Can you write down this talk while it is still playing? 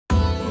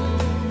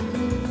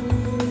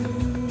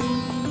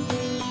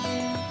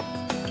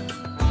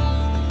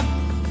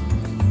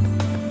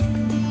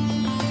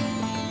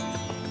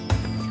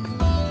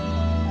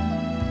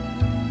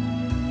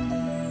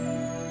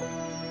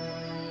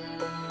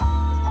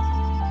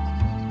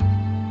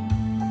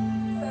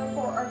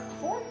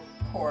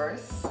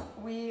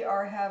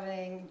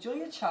having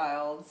Julia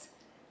Child's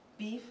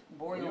beef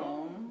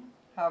bourguignon,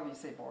 however you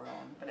say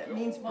bourguignon, but it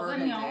means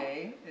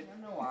Burgundy. It's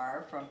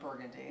noir from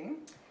Burgundy,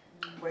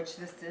 which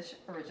this dish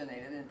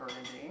originated in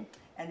Burgundy.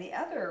 And the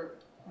other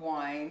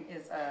wine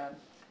is a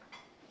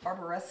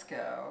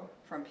Barbaresco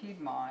from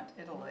Piedmont,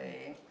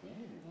 Italy.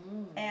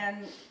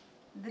 And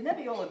the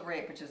Nebbiolo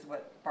grape, which is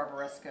what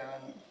Barbaresco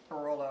and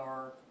Barolo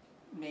are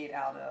made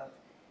out of,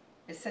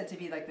 is said to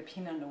be like the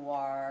Pinot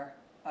Noir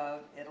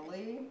of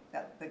Italy.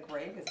 That the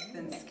grape is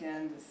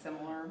thin-skinned, is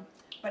similar,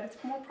 but it's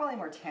probably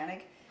more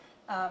tannic.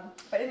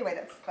 But anyway,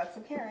 that's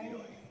the pairing.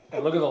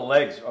 And look at the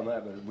legs on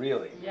that, but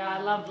really. Yeah,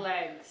 I love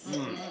legs.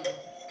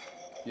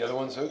 The other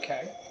one's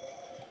okay,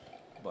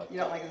 but You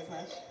don't like it as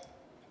much?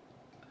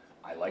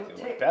 I like it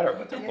one better,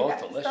 but they're both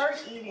delicious.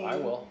 Start eating. I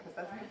will.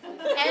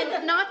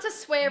 And not to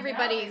sway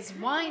everybody's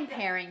wine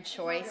pairing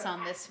choice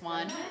on this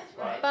one,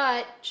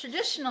 but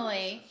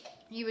traditionally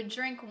you would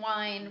drink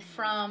wine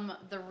from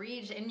the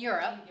region in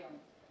Europe.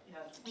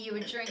 You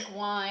would drink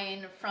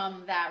wine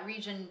from that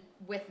region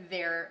with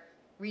their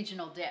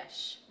regional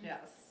dish.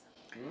 Yes.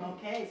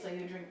 Okay, so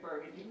you drink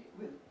Burgundy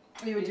with.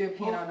 We would do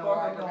Pinot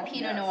Noir.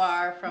 Pinot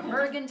Noir from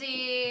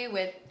Burgundy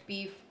with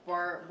beef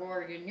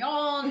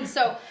bourguignon.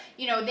 So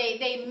you know they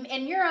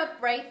in Europe,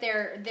 right?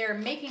 They're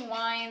making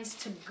wines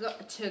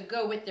to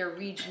go with their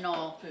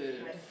regional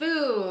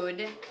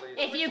food.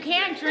 If you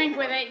can't drink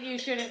with it, you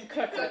shouldn't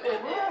cook with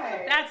it.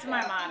 Right. That's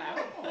my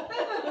motto.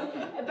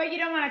 But you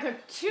don't want to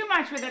cook too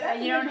much with it that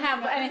you don't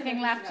have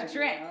anything left to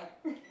drink.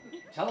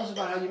 Tell us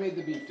about how you made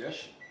the beef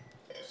dish.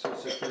 So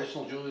it's a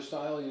traditional Julia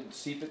style. You'd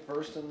steep it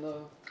first in the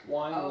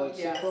wine and let it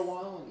sit for a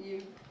while. And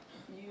You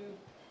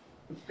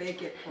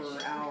bake it for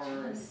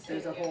hours.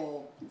 It's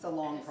a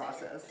long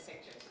process.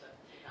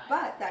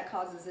 But that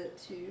causes it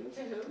to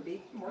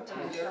be more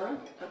tender,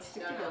 but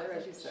stick together,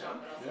 as you said.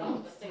 Yeah.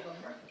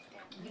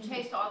 You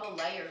taste all the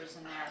layers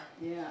in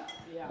there.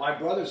 Yeah. My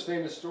brother's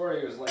famous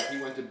story was like he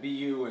went to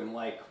BU in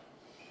like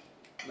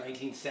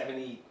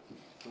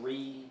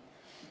 1973.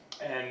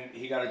 And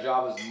he got a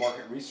job as a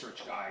market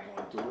research guy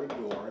going door to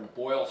door in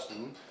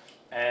Boylston.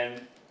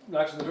 And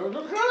knocks on the door,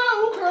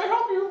 hello, can I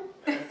help you?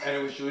 And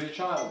it was Julia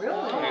Child.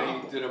 Really?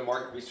 And he did a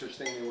market research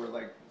thing. They were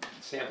like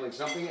sampling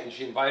something, and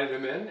she invited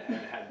him in and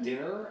had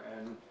dinner.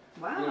 And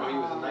Wow. you know, he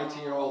was a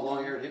 19-year-old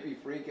long-haired hippie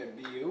freak at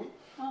BU,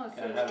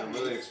 and had a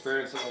really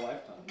experience of a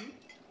lifetime.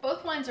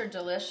 Both wines are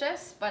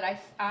delicious, but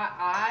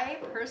I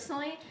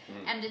personally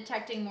am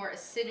detecting more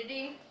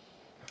acidity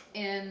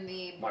in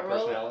the My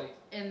Barolo, personality?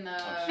 in the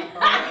Sorry.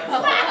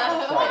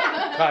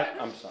 Cut.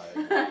 I'm sorry.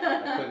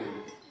 I couldn't.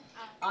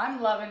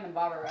 I'm loving the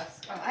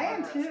Barbaresco. I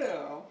am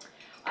too.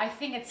 I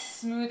think it's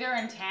smoother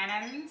in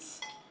tannins.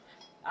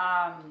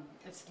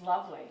 It's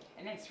lovely,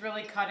 and it's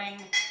really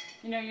cutting.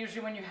 You know,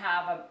 usually when you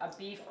have a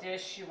beef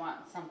dish, you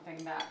want something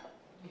that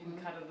you can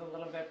cut it a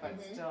little bit, but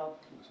still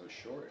So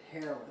short.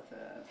 Hair with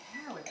it.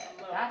 hair with it.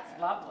 That's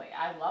lovely.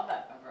 I love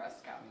that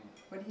Barbaresco.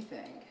 What do you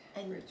think,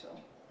 And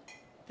Rachel?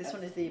 this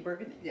one is the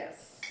Burgundy.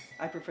 Yes.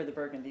 I prefer the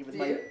Burgundy with Do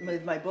my you?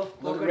 with my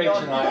both. Look, Rachel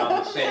and I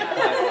on the same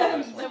planet on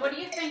this So one. what do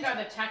you think are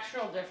the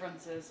textural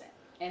differences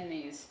in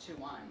these two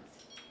wines?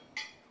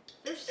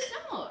 They're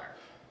similar.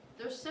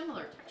 They're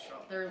similar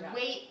textural. Their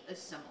weight is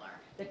similar.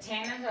 The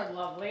tannins are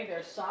lovely.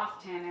 They're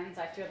soft tannins.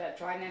 I feel that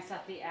dryness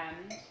at the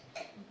end.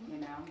 You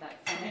know,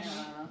 that finish.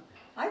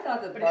 I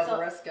thought that But it's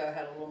Barbaresco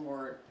had a little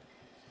more.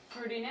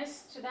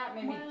 Fruitiness to that,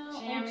 maybe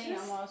Well, jammy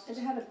almost. It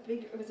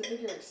was a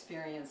bigger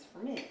experience for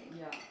me.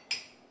 Yeah.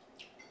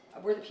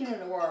 Where the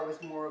Pinot Noir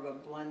was more of a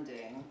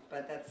blending,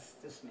 but that's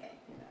just me,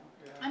 you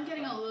know. I'm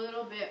getting a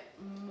little bit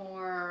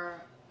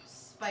more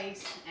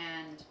spice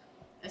and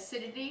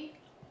acidity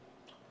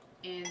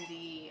in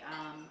the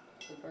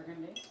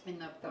Burgundy.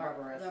 the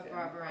Barbaresco.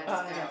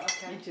 Barbaresco.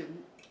 Okay. Me too.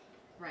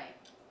 Right.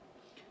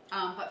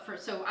 But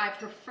so I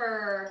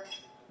prefer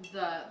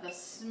the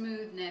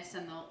smoothness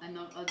and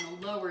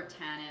the lower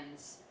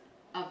tannins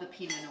of the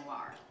Pinot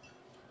Noir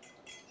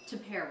to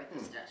pair with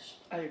this dish.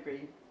 I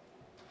agree.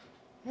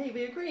 Hey,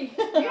 we agree.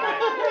 So we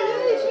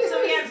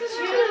have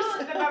two,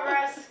 the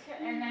Barbaresque,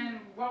 and then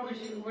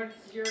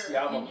what's your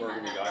Yeah, I'm a opinion on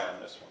Burgundy that? guy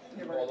on this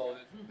one. Although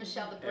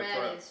Michelle, the Entre.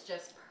 bread is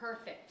just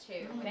perfect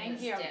too with Thank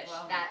this you. dish.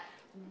 That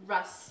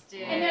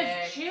rustic. And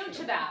there's chew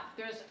to that.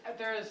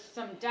 There's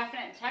some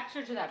definite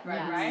texture to that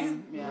bread, Yes. right?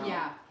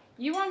 Yeah.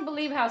 You won't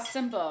believe how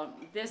simple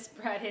this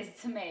bread is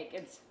to make.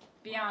 It's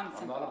beyond I'm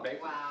simple. not a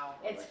baker. Wow.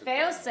 It's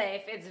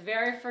fail-safe. It's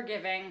very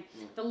forgiving.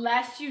 The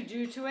less you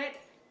do to it,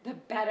 the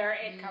better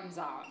it comes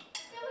out. I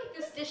feel like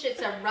this dish,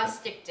 it's a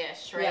rustic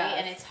dish, right? Yes.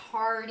 And it's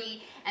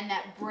hearty, and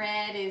that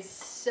bread is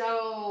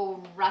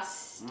so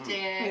rustic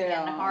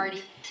and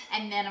hearty.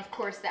 And then, of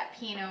course, that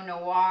Pinot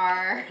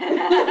Noir,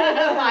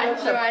 my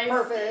choice,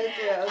 Perfect,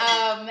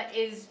 yes.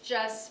 is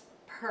just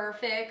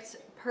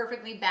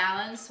perfectly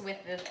balanced with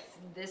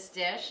this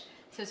dish.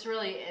 So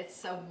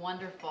it's a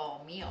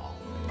wonderful meal.